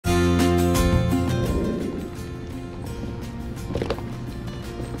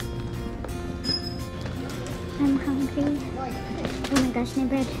hungry. Oh my gosh, may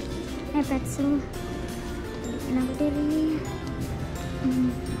bread. May pretzel. Nagdiri.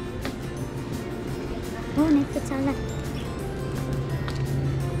 Oh, may fruit salad.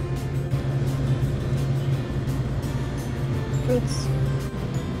 Fruits.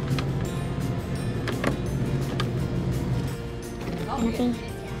 Nothing.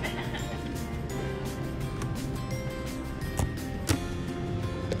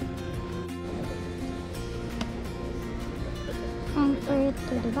 Comfort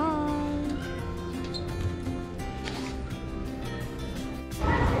to Dubai.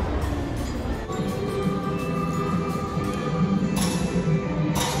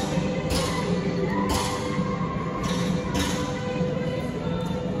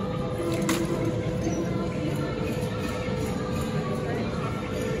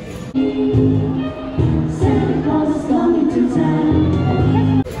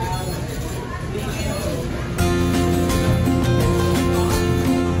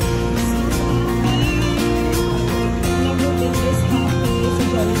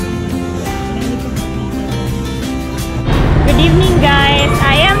 Good evening, guys.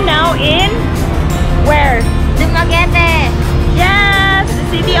 I am now in where? Dumaguete. Yes, the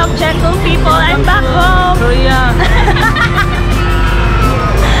city of gentle people. I'm back home. Korea.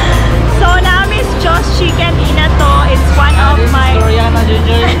 So now Miss Joss Chicken Inato. It's one of my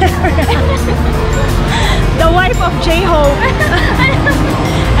the wife of J-Hope.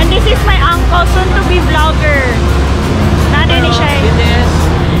 And this is my uncle, soon to be vlogger. Nada ni siya.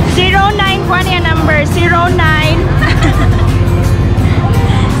 09 ko niya number 09.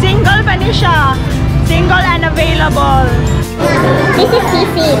 Single pa ni siya. Single and available. This is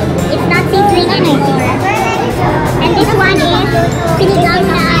seafood. It's not seafood anymore. And this one is sinigang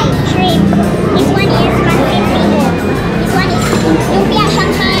na shrimp. This one is pancit bihon. This one is lumpia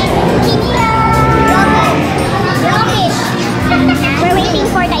Shanghai. Crawfish. We're waiting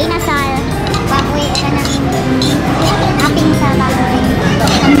for the inasal. Baboy ka na. Aping sa baboy.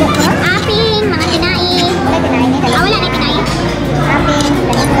 Aping, mga tinai. Wala na tinai. Aping,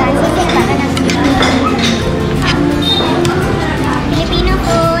 dalawa. Sisig ba ka na? Filipino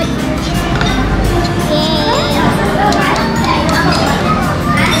food.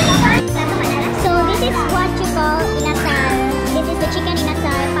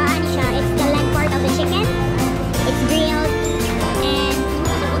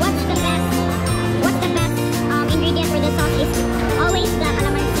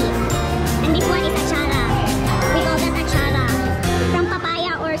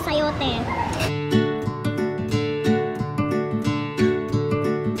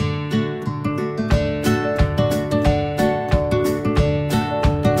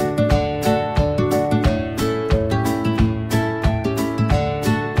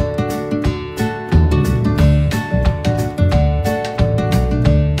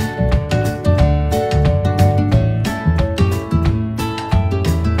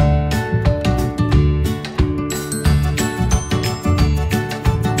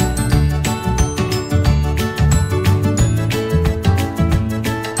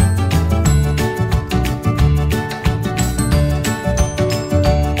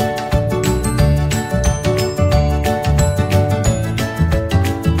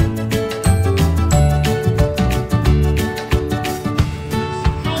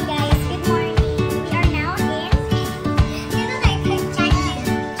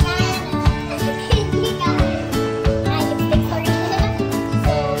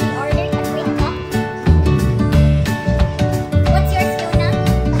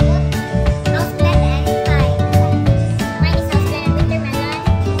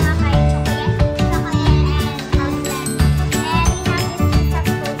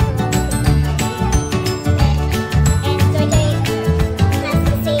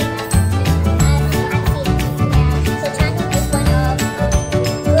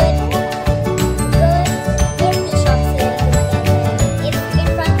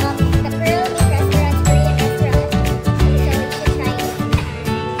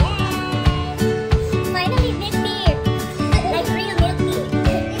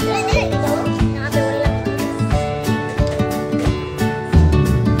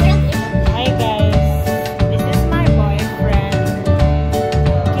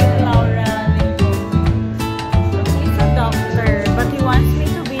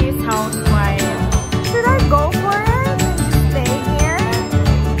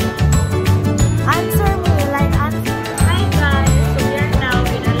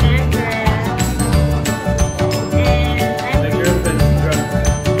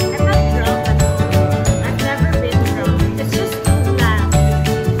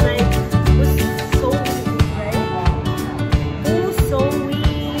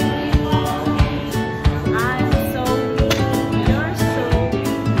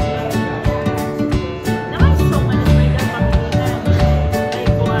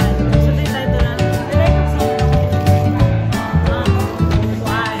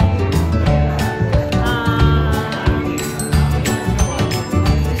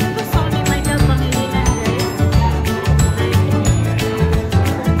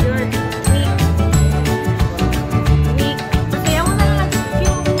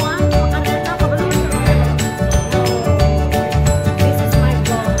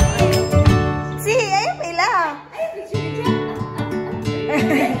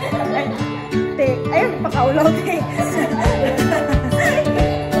 floating.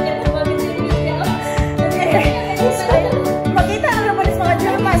 Makita ang naman is mga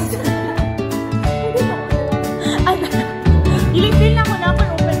dramas. Ilipin na mo na for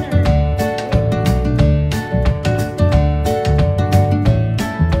opener.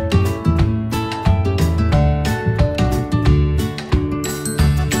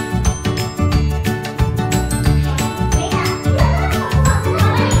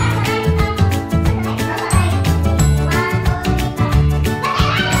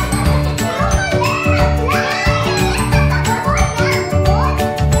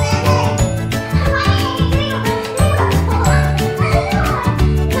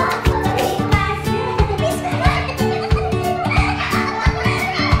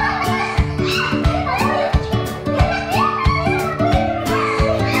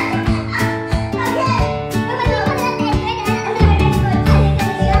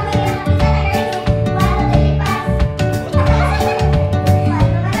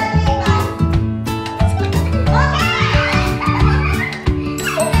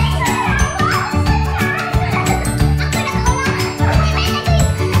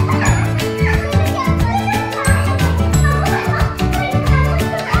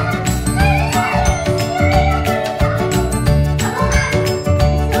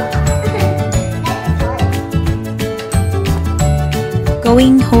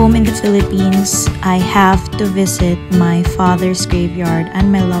 Going home in the Philippines, I have to visit my father's graveyard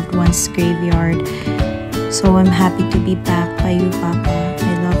and my loved one's graveyard. So I'm happy to be back by you, Papa.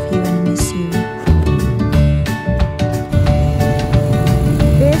 I love you and miss you.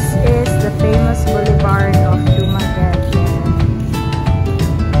 This is the famous boulevard of Dumaguete.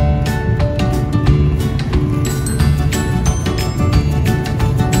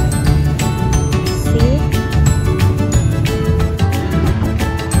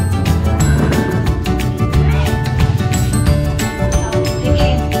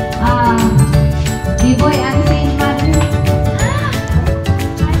 B-boy ang sage mother.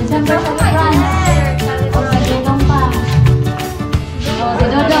 December sa France. O sa Dodong pa. O si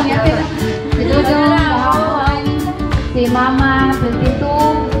Dodong. Si Dodong kahapon. Si Mama 22.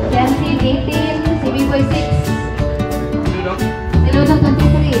 Si Ansin 18. Si B-boy 6. Si Dodong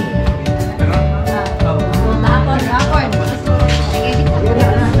 23. Kahapon.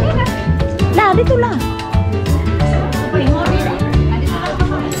 La, dito lang.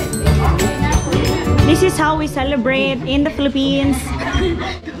 This is how we celebrate in the Philippines.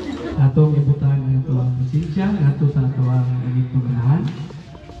 Atong ibutan ang ito ang pasensya, ato sa ito ang initong ganahan.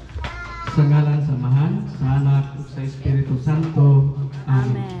 Sa ngalan sa Amahan, sa Anak, ug sa Espiritu Santo.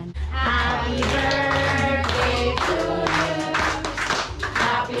 Amen. Happy birthday to you.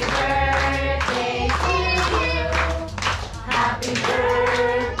 Happy birthday to you. Happy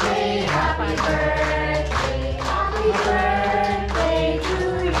birthday, happy birthday, happy birthday to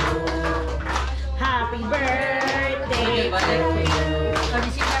you. Happy birthday to you.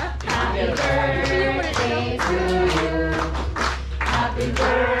 Happy birthday to you. Happy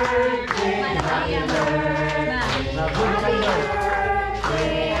birthday, happy birthday, happy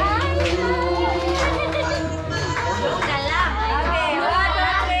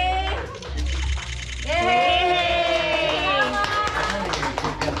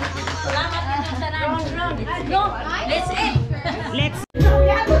Let's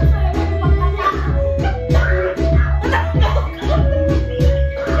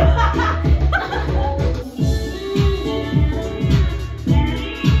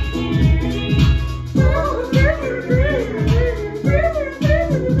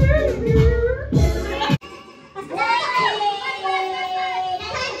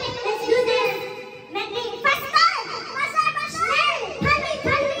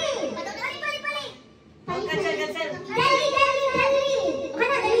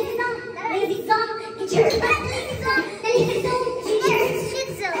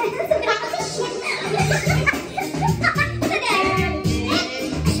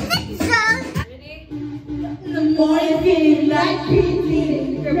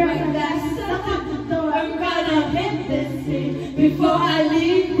before I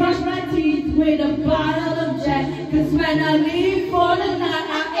leave, brush my teeth with a bottle of Jack. Cause when I leave for the night,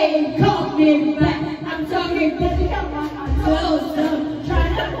 I ain't coming back. I'm talking baby, I'm on my clothes up,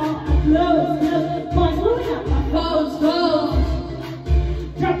 trying to walk my clothes up, pulling out my clothes.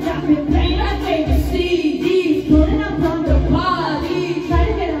 Dropping pain, I take the CDs, pulling up from the party, trying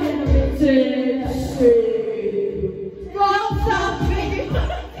to get a little bit tipsy. Roll top, baby.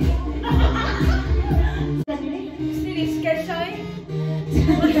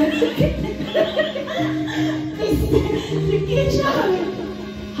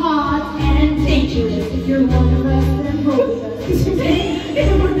 Hot and dangerous if you're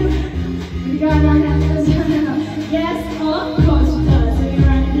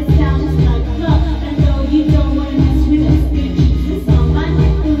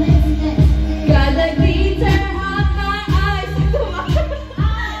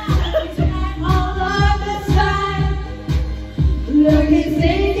Looking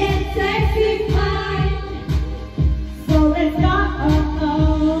sick and sexy fine. So let's go.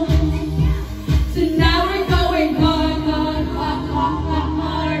 So now we're going hard, hard, hard, hard, hard,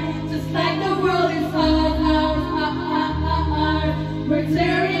 hard. Just like the world is hard, hard, hard, hard, hard, hard. We're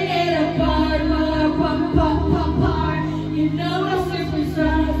tearing it apart, hard, hard, hard, hard, hard. You know we're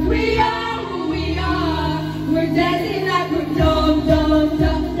superstars. We are who we are. We're dancing like we're dumb, dumb,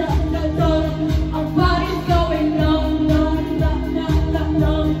 dumb, dumb, dumb, dumb. Our body's going numb, numb, numb, numb, numb,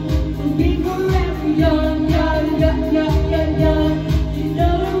 numb. We'll be forever young, young, young, young, young, young. You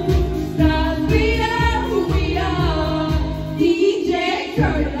know we're superstars. We are who we are. DJ,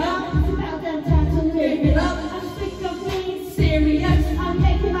 turn it up. It's about that time to live it up. I'm sick of being serious. I'm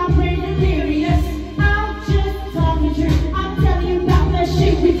making my brain delirious. I'm just talking truth. I'm telling you about that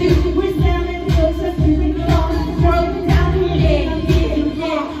shit we do. We're selling pills and feeling lost. Broken down here. Yeah, yeah,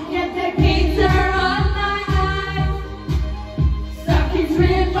 yeah. Get that cancer on my eyes. Sucking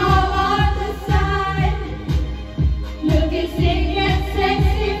drip all on the side. Looking sick and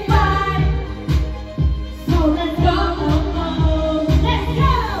sexy fine. So let's go. Let's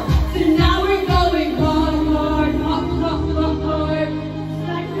go. So now we're going hard, hard, hard, hard, hard, hard.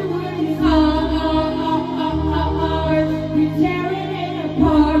 Like the world is hard, hard, hard, hard, hard, hard. We're tearing it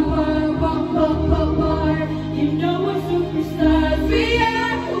apart, hard, hard, hard, hard, hard. You know we're superstars. We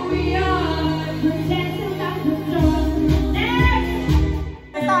are who we are. We're dancing like the sun.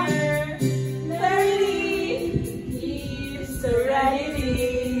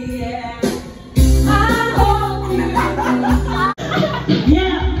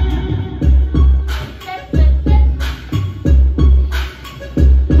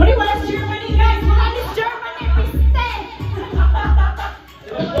 What do you want, Germany, guys? What is Germany? We stay.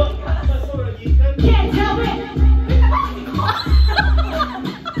 Can't tell me.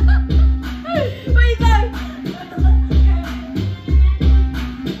 Wait, guys.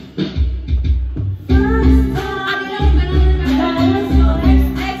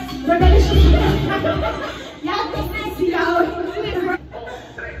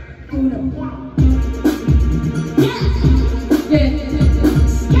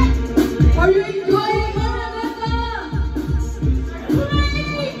 Are you enjoying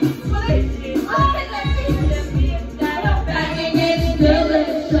Banging is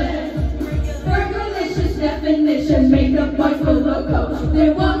delicious. Fergalicious definition. Make the boys go loco. They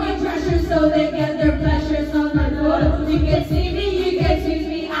want my treasure so they get their pleasures on my photo. You can see me, you can choose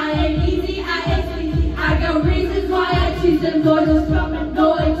me. I ain't easy, I ain't sleazy. I got reasons why I choose them. Boys come and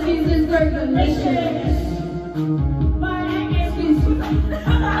go and seasons. They're delicious. But I guess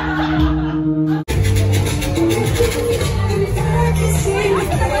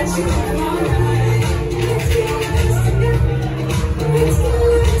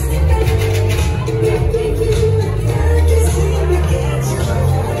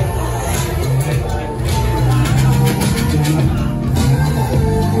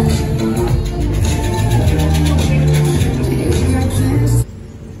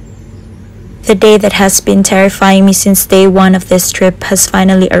The day that has been terrifying me since day one of this trip has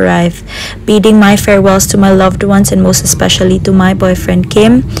finally arrived. Bidding my farewells to my loved ones and most especially to my boyfriend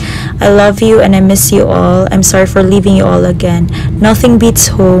Kim. I love you and I miss you all. I'm sorry for leaving you all again. Nothing beats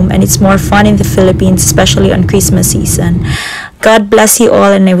home and it's more fun in the Philippines, especially on Christmas season. God bless you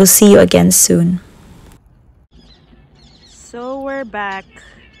all and I will see you again soon. So we're back.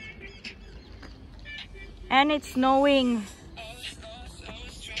 And it's snowing.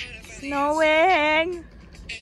 Snowing.